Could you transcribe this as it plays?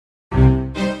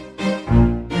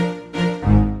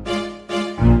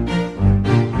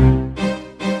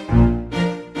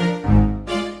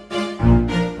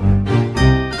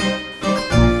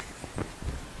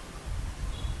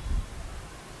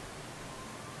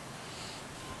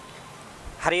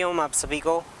हरिओम आप सभी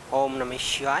को। ओम नमः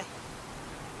शिवाय।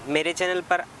 मेरे चैनल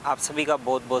पर आप सभी का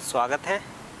बहुत बहुत स्वागत है।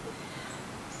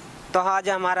 तो आज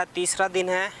हमारा तीसरा दिन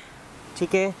है,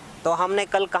 ठीक है। तो हमने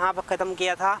कल कहाँ पर ख़त्म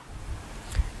किया था?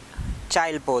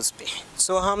 चाइल्ड पोज पे।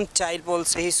 सो हम चाइल्ड पोज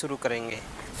से ही शुरू करेंगे।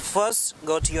 First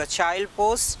go to your child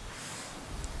pose.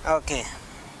 Okay,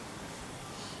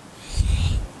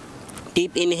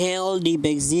 deep inhale, deep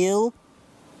exhale.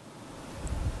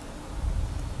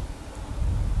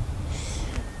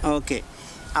 Okay,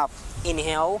 up,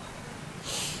 inhale,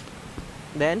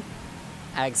 then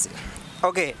exhale.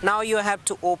 Okay, now you have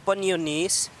to open your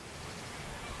knees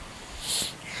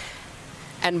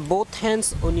and both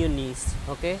hands on your knees.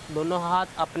 Okay, दोनों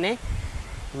हाथ अपने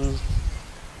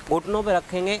घुटनों पे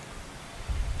रखेंगे.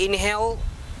 Inhale,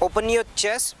 open your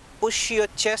chest, push your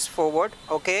chest forward.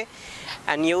 Okay,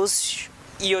 and use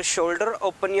your shoulder,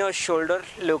 open your shoulder,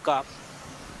 look up.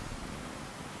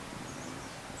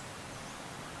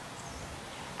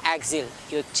 Exhale,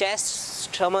 your chest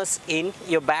stomachs in,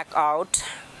 your back out.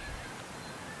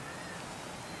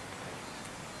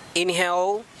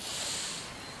 Inhale,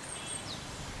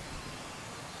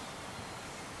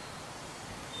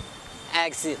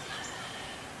 exhale.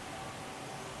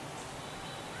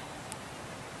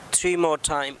 3 more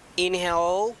time.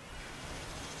 Inhale,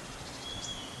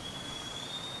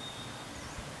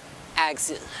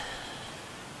 exhale.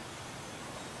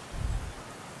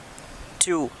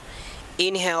 2.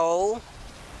 Inhale,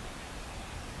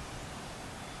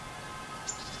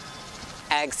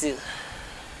 exhale.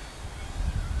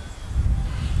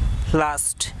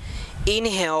 Last,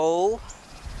 inhale,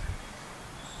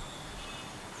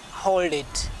 hold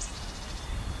it.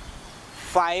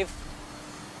 5,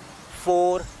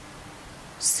 4,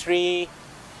 3,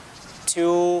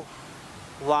 2,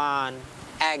 1,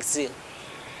 exhale.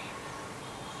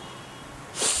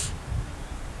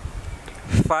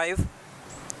 5,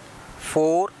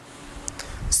 4,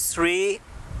 3,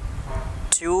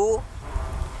 2,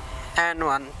 and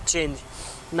 1. Change.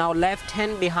 Now left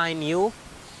hand behind you.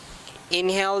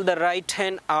 Inhale the right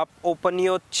hand up. Open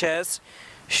your chest,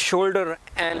 shoulder,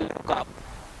 and look up.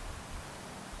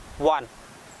 1,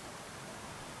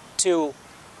 2,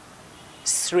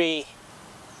 3,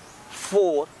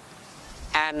 4,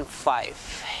 and 5.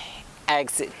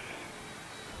 Exit.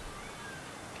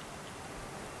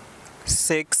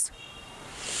 6,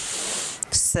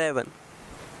 7,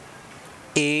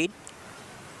 8,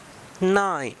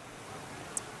 9,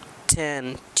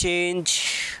 10.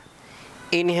 Change.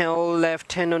 Inhale,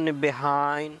 left hand on the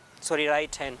behind. Sorry,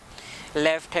 right hand.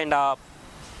 Left hand up.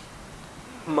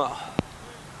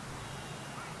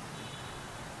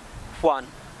 1,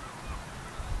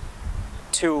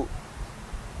 2,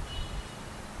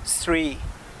 3,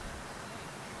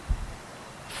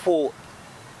 4,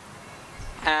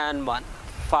 and 1.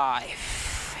 5.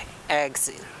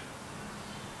 Exhale.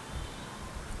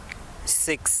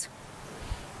 6,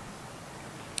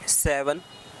 7,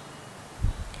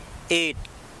 8,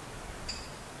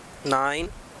 9,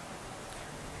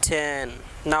 10.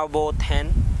 Now both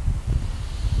hands.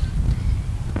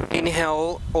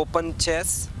 Inhale, open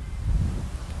chest,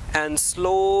 and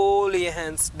slowly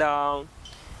hands down,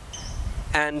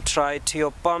 and try to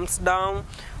your palms down.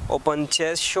 Open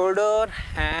chest, shoulder,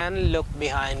 and look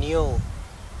behind you.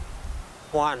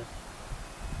 1,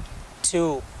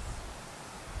 2,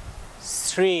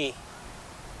 3,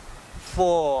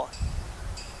 4,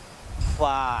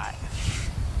 5.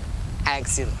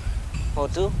 Exhale. Go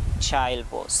to child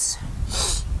pose.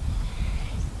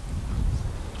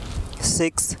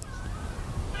 6,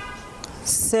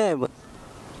 7,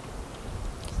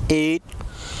 8,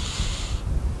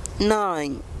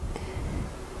 9,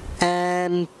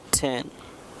 and 10.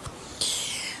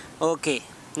 Okay,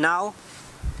 now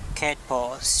cat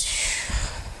pose.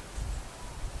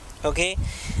 Okay,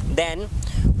 then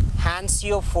hands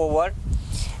you forward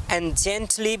and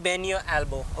gently bend your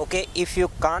elbow. Okay, if you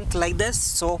can't like this,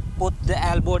 so put the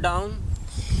elbow down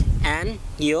and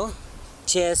your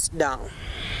chest down.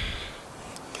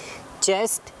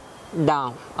 Chest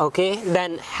down. Okay,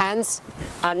 then hands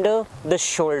under the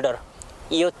shoulder,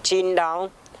 your chin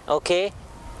down. Okay,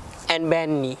 and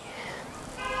bend knee.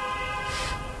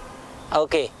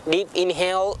 Okay, deep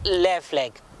inhale, left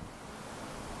leg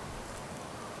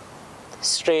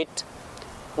straight.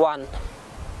 1,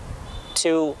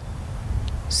 2,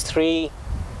 3,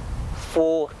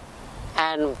 4,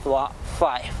 and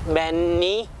 5. Bend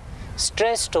knee,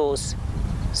 stretch toes.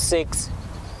 6,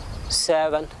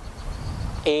 7,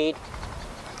 8,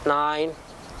 9,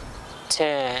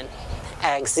 10.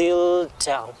 Exhale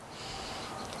down.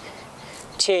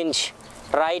 Change.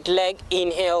 Right leg,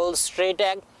 inhale, straight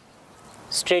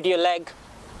your leg.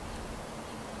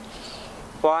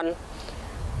 1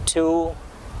 2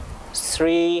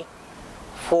 3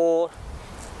 4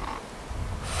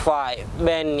 5,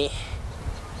 bend knee.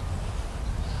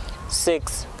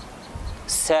 6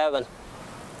 7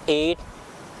 8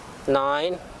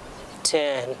 9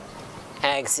 10,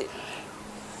 exit.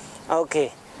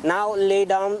 Okay, now lay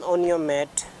down on your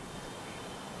mat.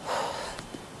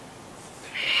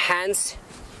 Hands,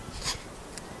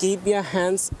 keep your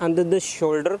hands under the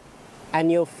shoulder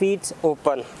and your feet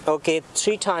open. Okay,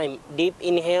 3 times. Deep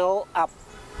inhale, up.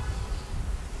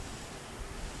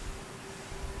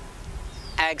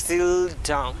 Exhale,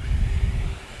 down.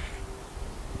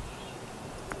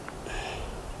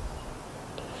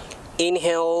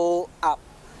 Inhale, up.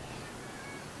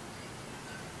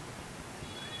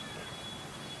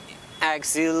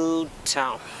 Exhale,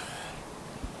 down.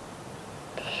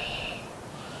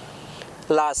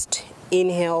 Last,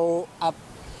 inhale, up.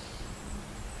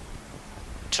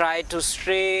 Try to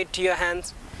straight your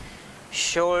hands,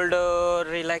 shoulder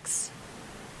relax,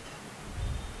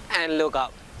 and look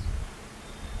up.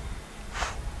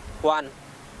 1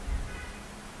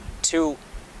 2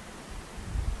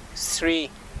 3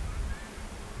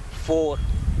 4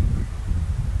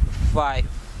 5,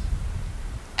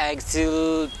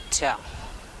 exhale, down.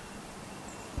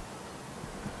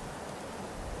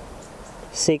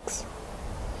 6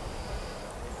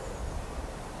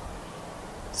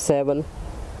 7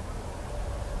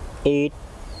 8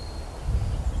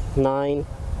 9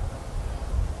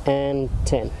 and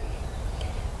 10.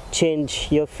 Change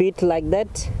your feet like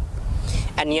that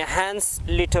and your hands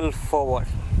little forward.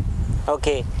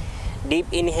 Okay, deep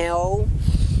inhale,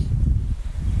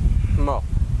 more.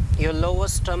 Your lower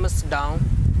stomach down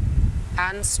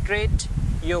and straight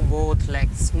your both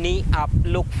legs, knee up,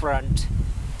 look front.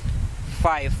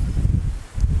 5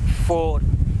 4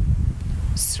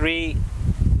 3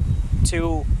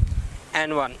 2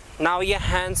 and 1. Now your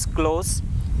hands close.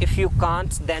 If you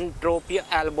can't, then drop your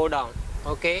elbow down.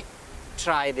 Okay,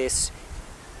 try this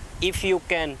if you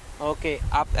can. Okay,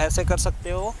 आप ऐसे कर सकते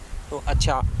हो तो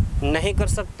अच्छा, नहीं कर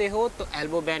सकते हो तो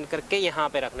एल्बो बैंड करके यहाँ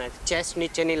पे रखना है, चेस्ट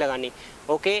नीचे नहीं लगानी.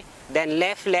 Okay, then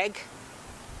left leg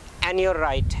and your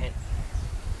right hand.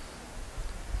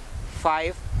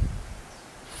 5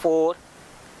 4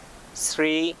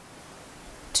 3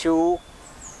 2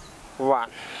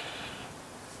 1,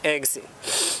 exhale.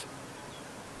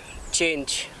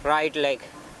 Change right leg,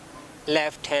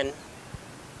 left hand.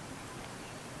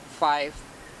 5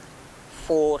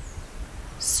 4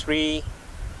 3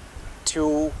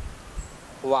 2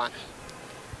 1,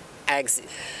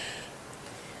 exhale.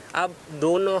 अब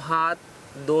दोनों हाथ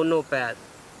दोनों पैर,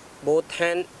 both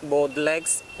hand both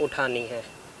legs उठानी है.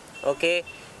 Okay,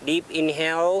 deep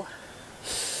inhale,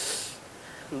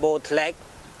 both leg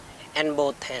and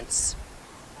both hands.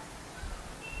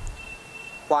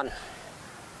 1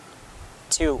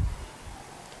 2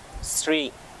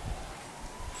 3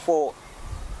 4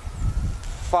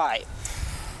 5,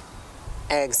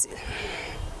 exhale.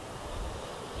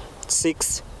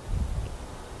 6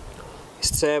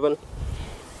 7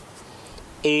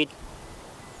 8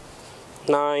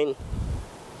 9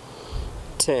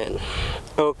 10.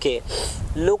 Okay,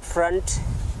 look front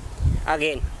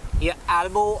again. Your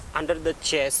elbow under the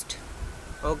chest.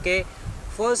 Okay,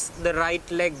 first the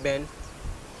right leg bend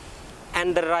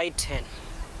and the right hand.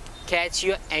 Catch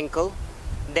your ankle,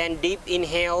 then deep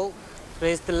inhale,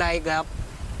 raise the leg up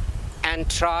and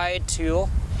try to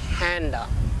hand up.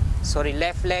 Sorry,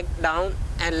 left leg down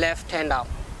and left hand up.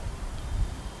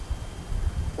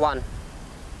 1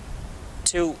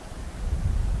 2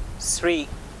 3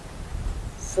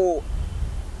 4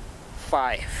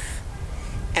 5,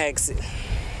 exhale.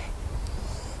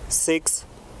 6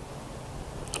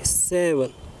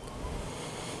 7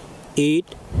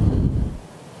 8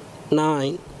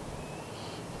 9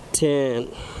 10.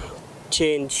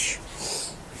 Change.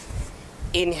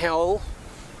 Inhale,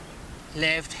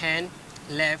 left hand,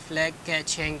 left leg,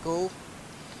 catch ankle,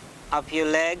 up your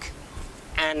leg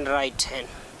and right hand.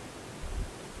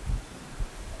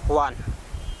 1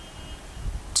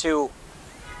 2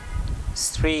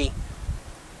 3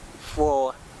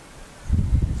 4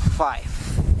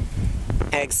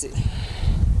 5, exhale.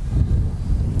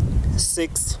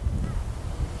 6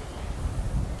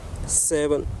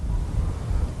 7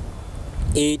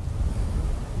 8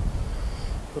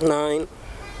 9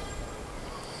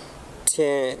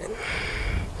 10.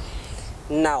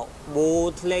 Now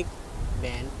both legs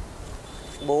bend,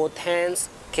 both hands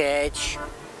catch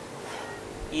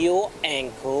your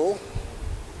ankle.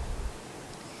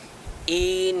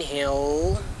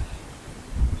 Inhale,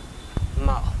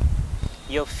 more.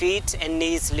 Your feet and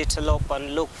knees little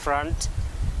open, look front.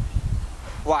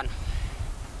 1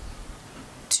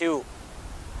 2,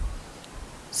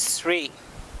 3,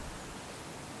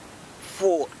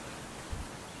 4,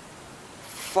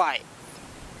 5.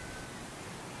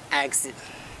 Exit.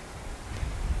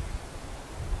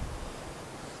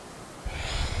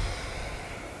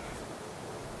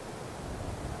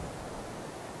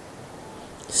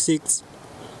 6,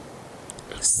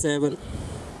 7,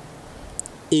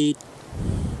 8,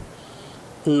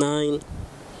 9,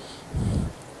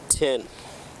 10.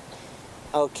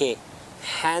 Okay,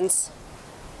 hands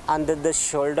under the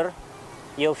shoulder,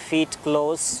 your feet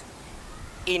close.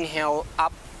 Inhale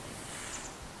up,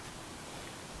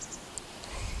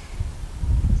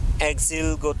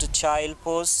 exhale, go to child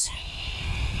pose.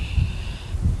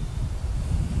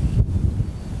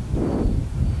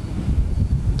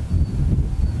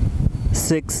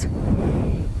 Six,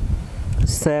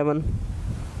 7,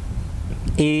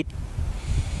 8,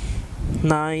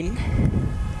 9,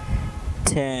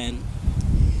 10.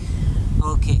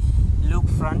 Okay, look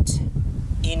front.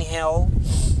 Inhale,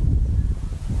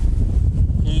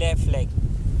 left leg.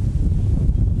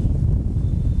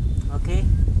 Okay,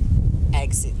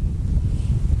 exit.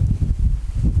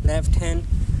 Left hand,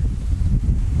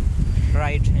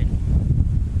 right hand.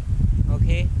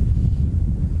 Okay,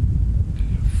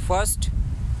 first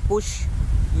push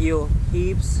your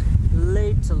hips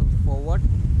little forward.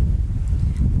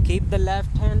 Keep the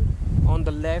left hand on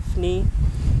the left knee,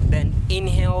 then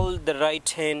inhale the right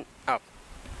hand up.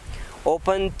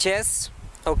 Open chest,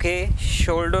 okay,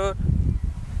 shoulder,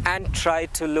 and try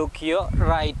to look your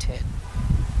right hand.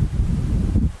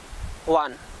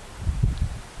 1,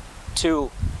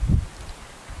 2,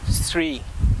 3,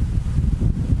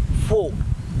 4,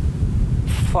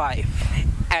 5.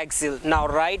 Exhale. Now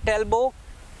right elbow,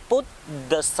 put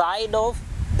the side of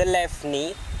the left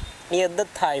knee near the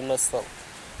thigh muscle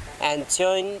and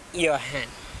join your hand.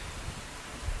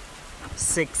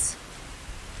 6,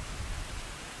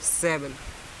 7,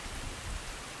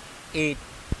 8,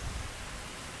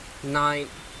 9,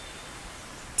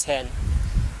 10.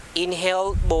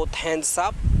 Inhale, both hands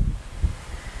up.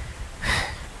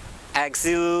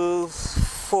 Exhale,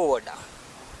 forward down.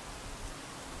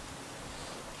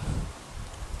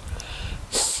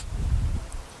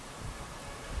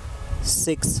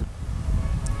 6,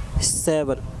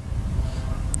 7,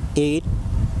 8,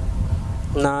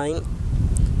 9,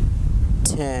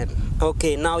 10.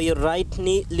 Okay, now your right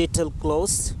knee little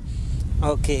close.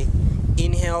 Okay,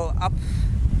 inhale up,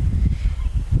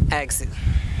 exhale.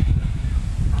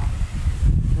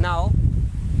 Now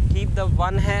keep the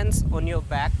one hand on your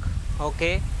back,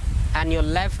 okay, and your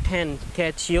left hand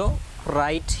catch your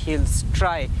right heels.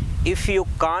 Try. If you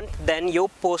can't, then you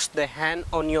push the hand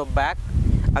on your back,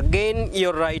 again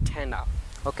your right hand up.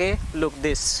 Okay, look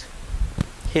this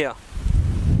here.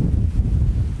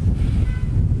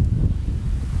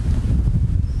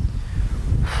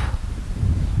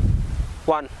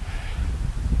 1,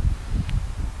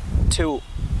 2,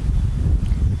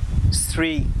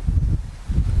 3,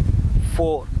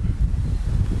 4,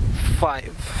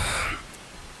 5.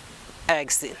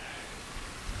 Exhale.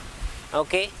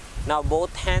 Okay, now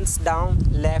both hands down,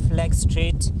 left leg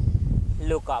straight,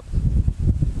 look up.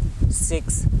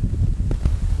 6,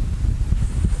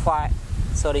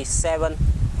 7,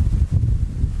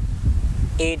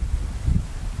 8,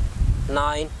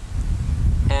 9,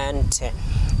 and 10.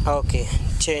 Okay,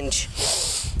 change.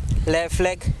 Left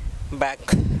leg back.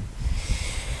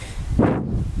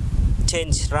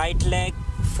 Change right leg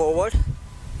forward,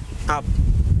 up.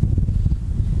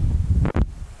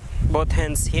 Both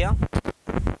hands here.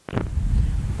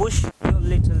 Push your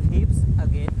little hips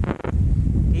again.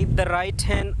 Keep the right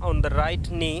hand on the right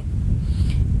knee.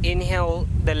 Inhale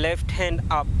the left hand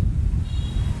up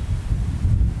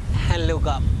and look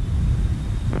up.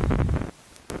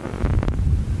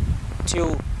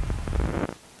 2,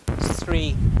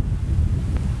 3,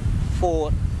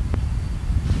 4,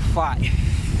 5.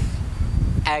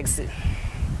 Exhale.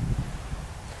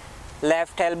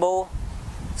 Left elbow,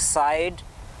 side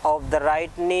of the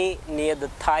right knee near the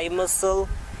thigh muscle.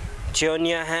 Join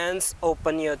your hands,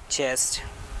 open your chest.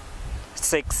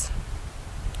 6,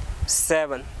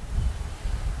 7,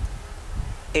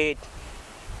 8,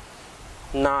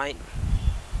 9,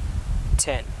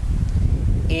 10.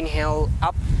 Inhale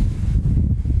up.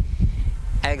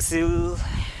 Exhale,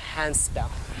 hands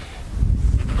down.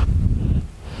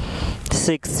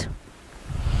 6,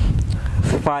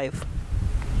 5,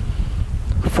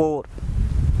 4,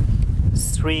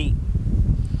 3,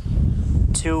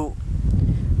 2,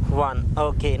 1.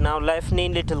 Okay, now left knee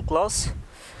little close.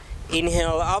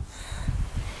 Inhale up,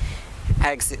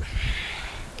 exhale.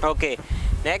 Okay,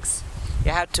 next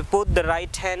you have to put the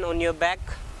right hand on your back.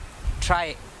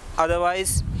 Try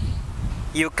Otherwise,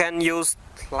 you can use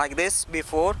like this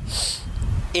before.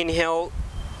 Inhale,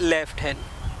 left hand.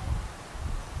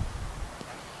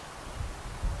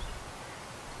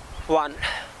 1,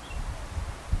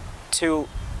 2,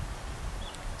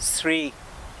 3,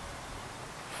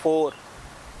 4,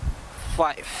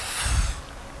 5.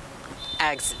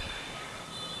 Exhale.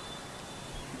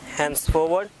 Hands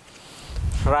forward,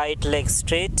 right leg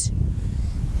straight,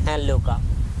 and look up.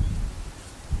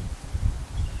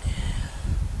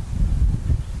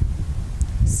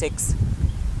 6,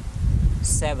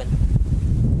 7,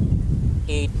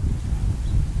 8,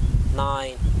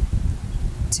 9,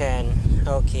 10.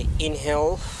 Okay,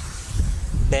 inhale,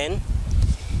 then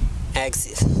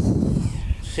exhale.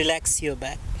 Relax your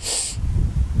back.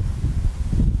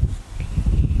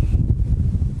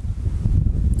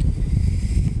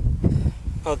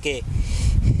 Okay,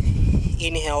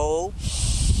 inhale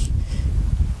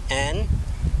and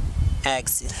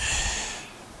exhale.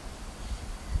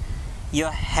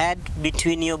 Your head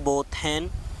between your both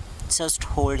hands, just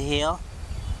hold here.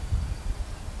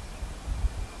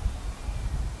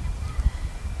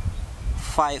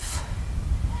 5,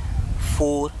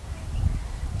 4,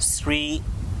 3,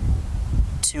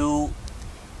 2,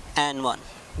 and 1.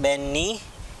 Bend knee,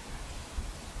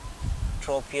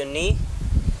 drop your knee,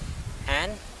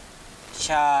 and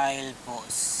child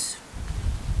pose.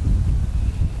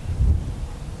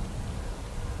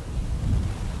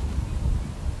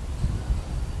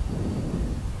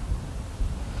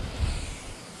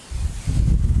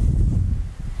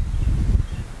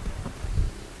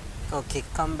 Okay,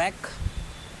 come back.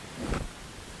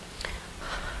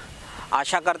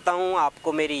 आशा करता हूँ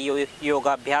आपको मेरी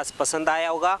योगाभ्यास पसंद आया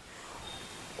होगा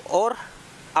और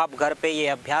आप घर पे ये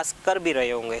अभ्यास कर भी रहे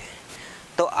होंगे।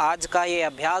 तो आज का ये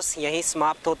अभ्यास यहीं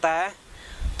समाप्त होता है।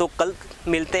 तो कल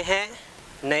मिलते हैं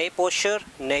नए पोस्चर,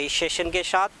 नए सेशन के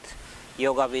साथ।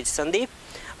 Yoga with Sandeep.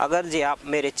 अगर जी आप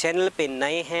मेरे चैनल पे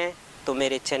नए हैं तो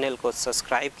मेरे चैनल को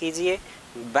सब्सक्राइब कीजिए,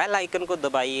 बेल आइकन को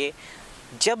दबाइए।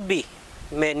 जब भी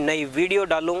मैं नई वीडियो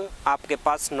डालूं आपके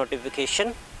पास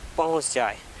नोटिफिकेशन पहुंच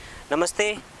जाए। नमस्ते,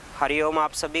 हरिओम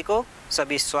आप सभी को।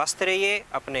 सभी स्वस्थ रहिए,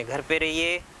 अपने घर पे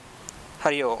रहिए।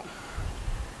 हरिओम,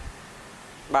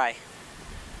 बाय।